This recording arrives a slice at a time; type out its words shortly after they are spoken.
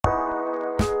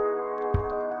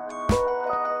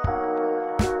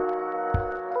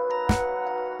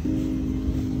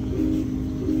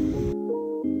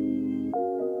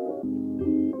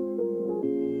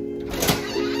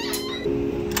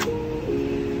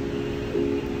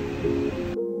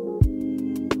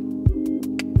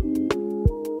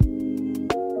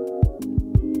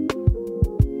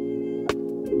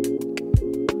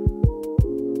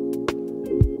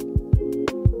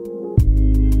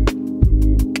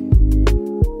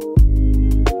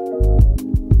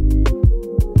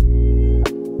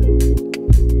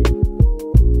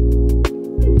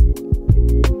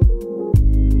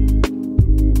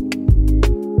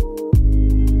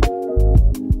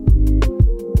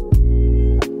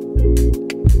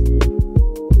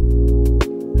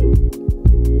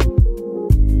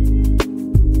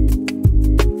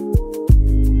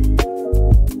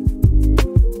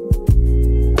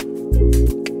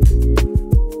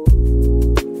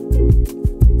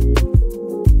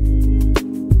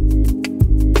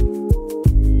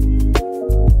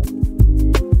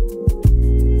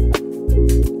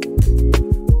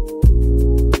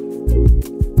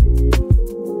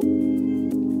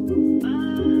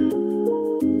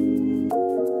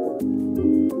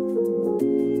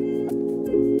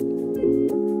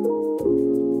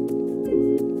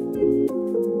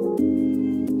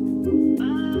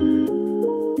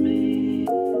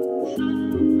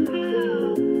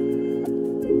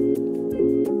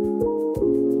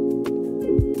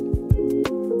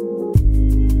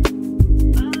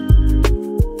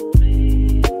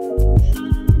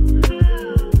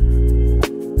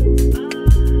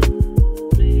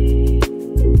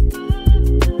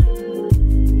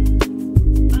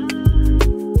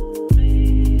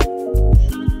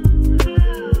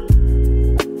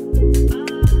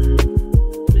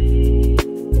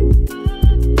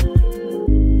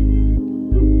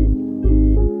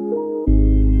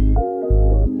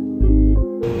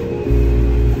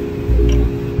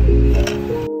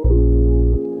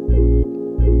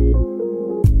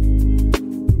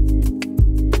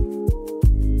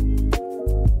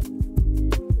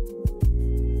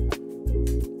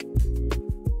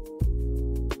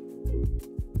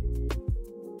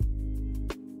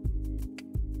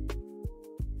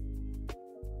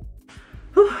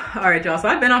All right, y'all, so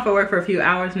I've been off of work for a few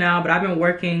hours now, but I've been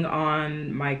working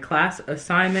on my class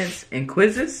assignments and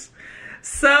quizzes.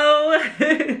 So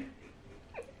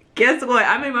guess what?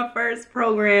 I made my first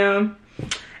program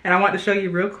and I want to show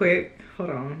you real quick. Hold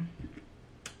on.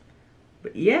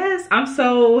 But yes, I'm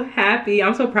so happy.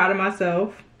 I'm so proud of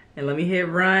myself. And let me hit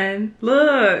run.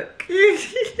 Look.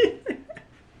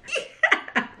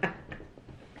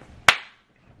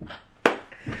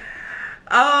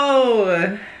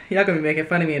 Oh, y'all gonna be making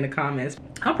fun of me in the comments.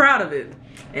 I'm proud of it.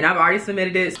 And I've already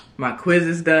submitted it. My quiz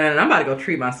is done and I'm about to go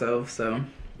treat myself. So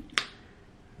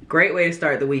great way to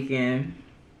start the weekend.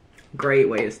 Great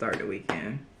way to start the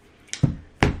weekend.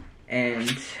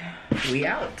 And we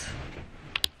out.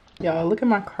 Y'all, look at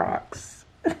my Crocs.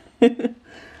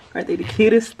 Aren't they the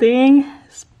cutest thing?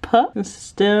 It's pup, a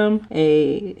stem,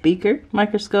 a beaker,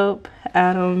 microscope,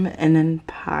 atom, and then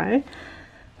pi.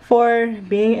 For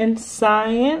being in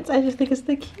science, I just think it's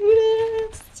the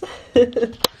cutest.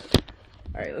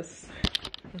 All right, let's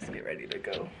get ready to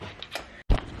go.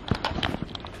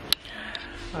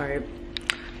 All right,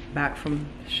 back from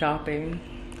shopping.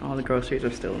 All the groceries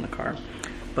are still in the car,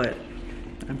 but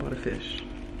I bought a fish.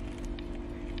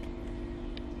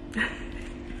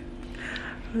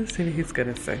 Let's see what he's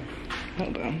gonna say.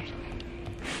 Hold on.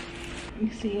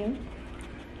 You see him?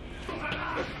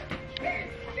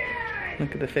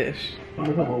 Look at the fish.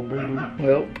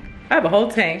 Well, I have a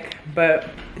whole tank, but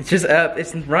it's just up.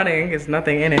 It's running. There's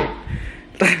nothing in it.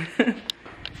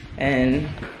 And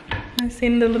I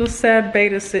seen the little sad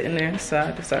beta sitting there, so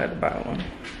I decided to buy one.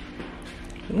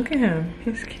 Look at him.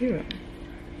 He's cute.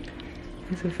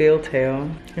 He's a veal tail.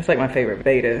 It's like my favorite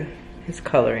beta. His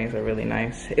colorings are really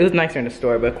nice. It was nicer in the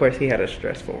store, but of course he had a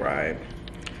stressful ride.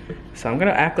 So I'm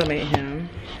gonna acclimate him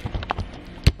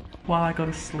while I go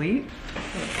to sleep.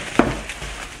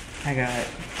 I got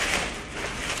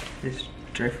this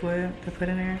driftwood to put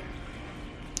in there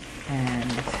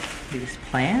and these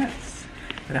plants,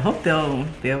 but I hope they'll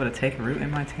be able to take root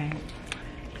in my tank.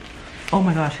 Oh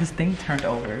my gosh, his thing turned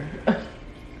over.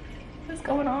 What's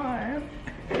going on?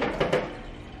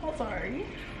 I'm sorry.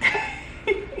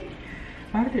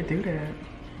 Why did it do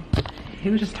that? He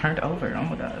was just turned over. Oh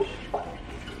my gosh.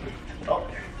 Oh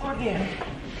yeah.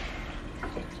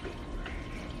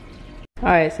 All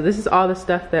right, so this is all the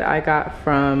stuff that I got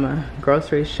from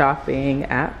grocery shopping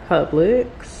at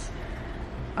Publix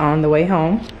on the way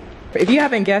home. If you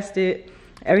haven't guessed it,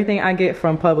 everything I get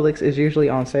from Publix is usually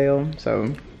on sale.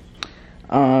 So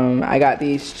I got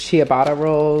these ciabatta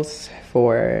rolls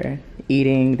for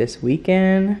eating this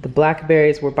weekend. The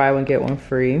blackberries were buy one, get one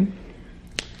free.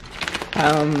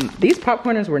 These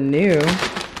popcorners were new.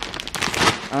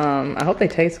 I hope they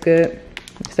taste good.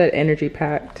 It said energy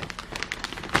packed.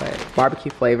 But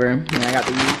barbecue flavor, and I got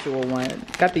the usual one.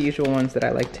 Got the usual ones that I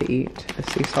like to eat, the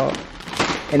sea salt,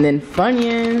 and then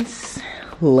Funyuns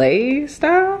Lay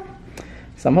style.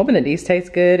 So I'm hoping that these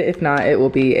taste good. If not, it will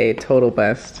be a total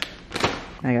bust.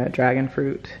 I got dragon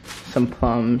fruit, some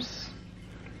plums,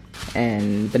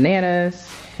 and bananas,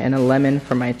 and a lemon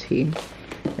for my tea.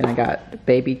 And I got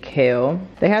baby kale.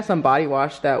 They had some body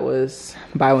wash that was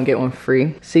buy one get one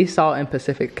free. Sea salt and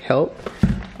Pacific kelp,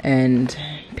 and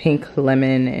pink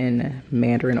lemon and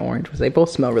mandarin orange. They both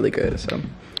smell really good, so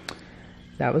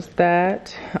that was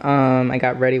that. I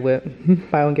got Ready Whip,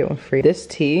 buy one get one free. This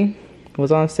tea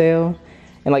was on sale,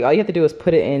 and like all you have to do is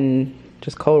put it in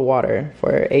just cold water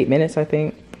for 8 minutes, I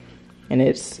think, and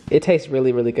it tastes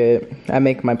really, really good. I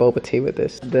make my boba tea with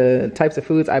this. The types of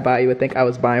foods I buy, you would think I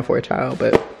was buying for a child,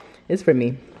 but it's for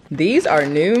me. These are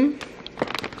new.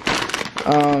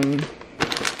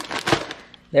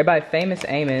 They're by Famous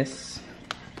Amos,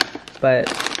 but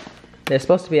they're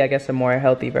supposed to be, I guess, a more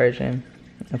healthy version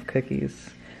of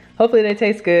cookies. Hopefully they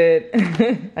taste good.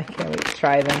 I can't wait to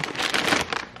try them.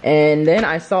 And then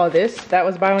I saw this, that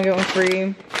was buy one get one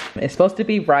free. It's supposed to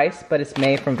be rice, but it's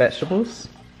made from vegetables.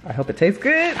 I hope it tastes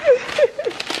good.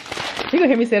 You're gonna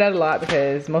hear me say that a lot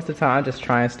because most of the time I'm just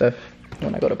trying stuff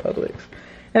when I go to Publix.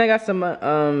 And I got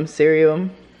some cereal.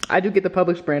 I do get the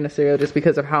Publix brand of cereal just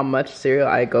because of how much cereal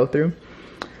I go through.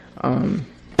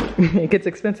 It gets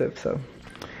expensive, so.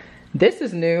 This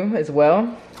is new as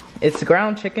well. It's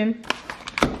ground chicken.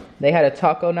 They had a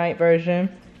taco night version,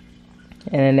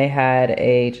 and then they had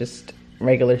a just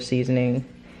regular seasoning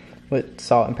with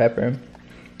salt and pepper.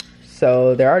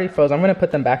 So they're already frozen. I'm gonna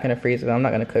put them back in the freezer. I'm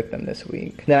not gonna cook them this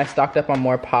week. Then I stocked up on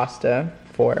more pasta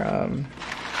for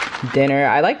dinner.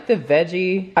 I like the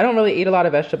veggie. I don't really eat a lot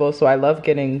of vegetables, so I love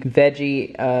getting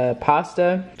veggie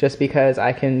pasta just because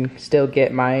I can still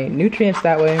get my nutrients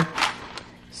that way.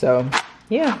 So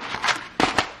yeah,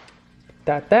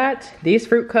 that. These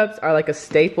fruit cups are like a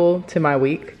staple to my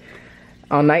week.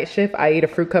 On night shift, I eat a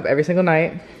fruit cup every single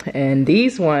night. And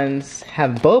these ones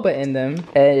have boba in them.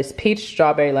 It's peach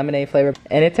strawberry lemonade flavor.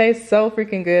 And it tastes so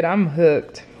freaking good. I'm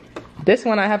hooked. This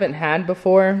one I haven't had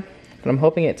before, but I'm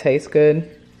hoping it tastes good.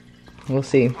 We'll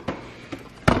see.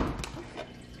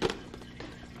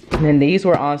 And then these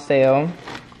were on sale,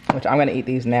 which I'm gonna eat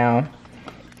these now.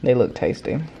 They look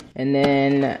tasty. And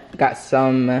then got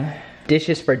some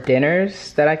dishes for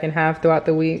dinners that I can have throughout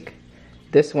the week.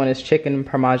 This one is chicken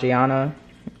parmigiana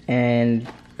and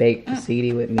baked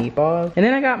ziti with meatballs. And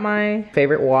then I got my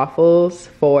favorite waffles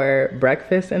for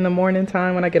breakfast in the morning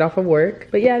time when I get off of work.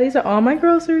 But yeah, these are all my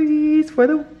groceries for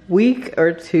the week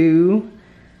or two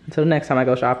until next time I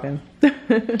go shopping.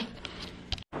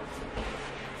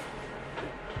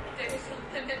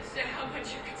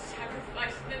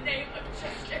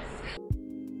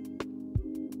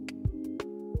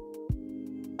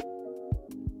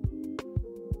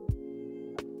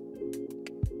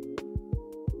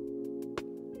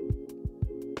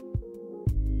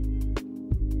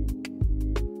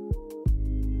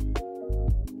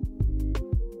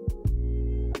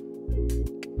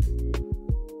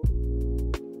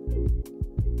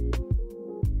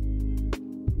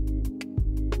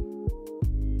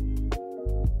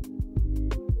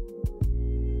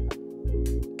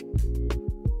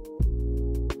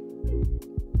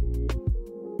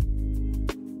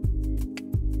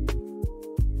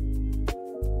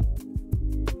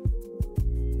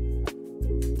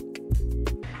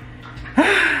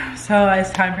 So it's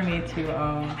time for me to,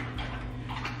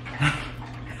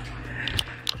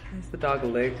 where's the dog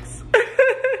licks?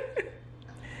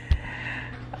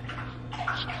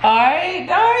 Alright,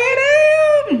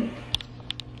 Diane!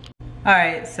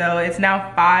 Alright, so it's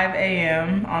now 5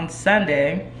 a.m. on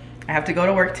Sunday. I have to go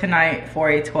to work tonight for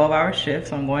a 12-hour shift,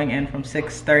 so I'm going in from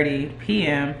 6:30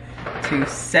 p.m. to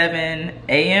 7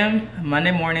 a.m.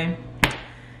 Monday morning.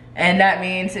 And that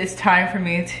means it's time for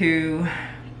me to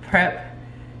prep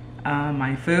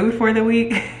my food for the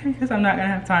week because I'm not gonna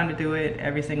have time to do it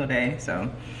every single day. So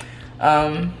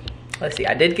let's see,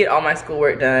 I did get all my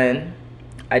schoolwork done.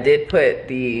 I did put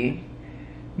the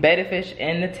betta fish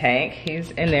in the tank. He's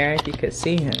in there if you could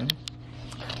see him.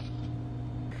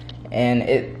 And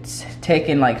it's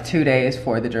taken like 2 days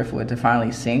for the driftwood to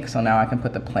finally sink, so now I can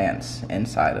put the plants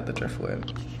inside of the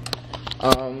driftwood.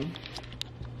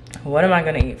 What am I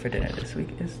gonna eat for dinner this week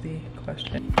is the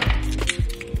question.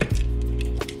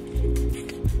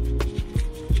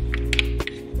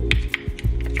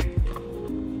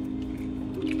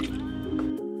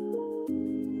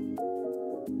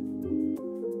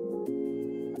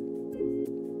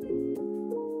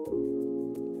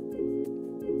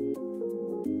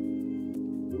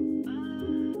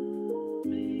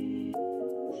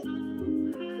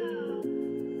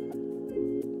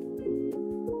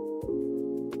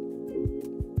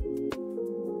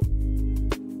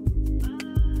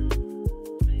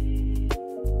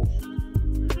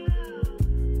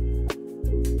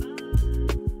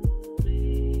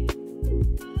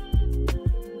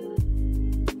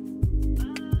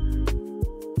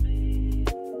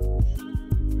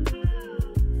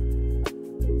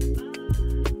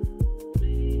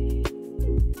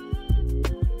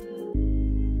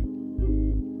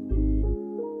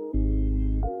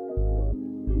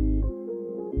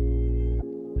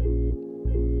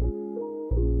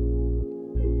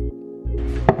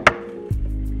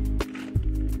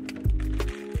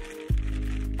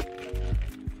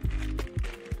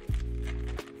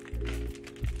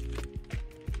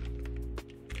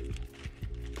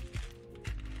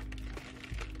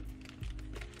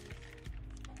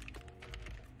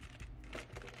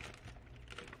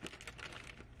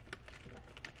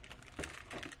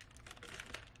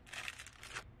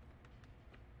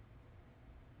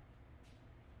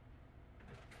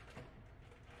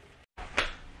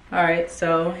 All right,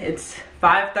 so it's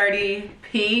 5:30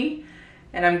 p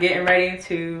and I'm getting ready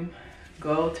to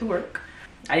go to work.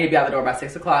 I need to be out the door by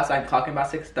 6 o'clock, so I'm clocking by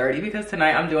 6:30 because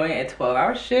tonight I'm doing a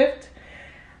 12-hour shift.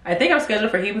 I think I'm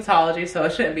scheduled for hematology, so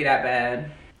it shouldn't be that bad.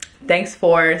 Thanks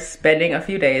for spending a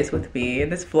few days with me in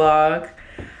this vlog.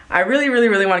 I really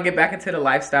want to get back into the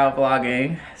lifestyle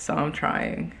vlogging, so I'm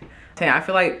trying. I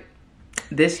feel like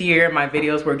this year my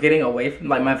videos were getting away from,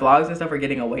 like my vlogs and stuff were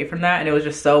getting away from that, and it was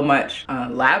just so much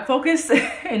lab focus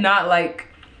and not like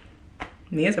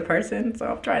me as a person, so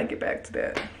I'm trying to get back to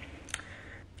that.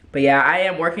 But yeah, I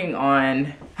am working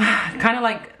on kind of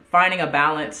like finding a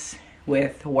balance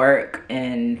with work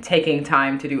and taking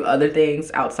time to do other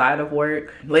things outside of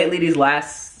work. Lately, these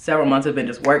last several months have been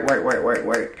just work,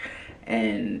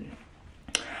 and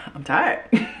I'm tired.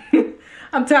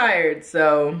 I'm tired.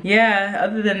 So yeah,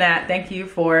 other than that, thank you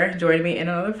for joining me in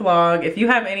another vlog. If you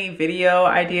have any video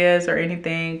ideas or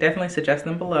anything, definitely suggest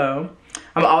them below.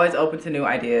 I'm always open to new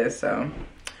ideas, so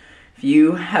if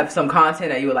you have some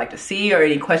content that you would like to see or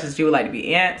any questions you would like to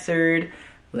be answered,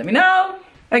 let me know.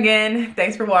 Again,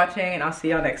 thanks for watching, and I'll see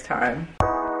y'all next time.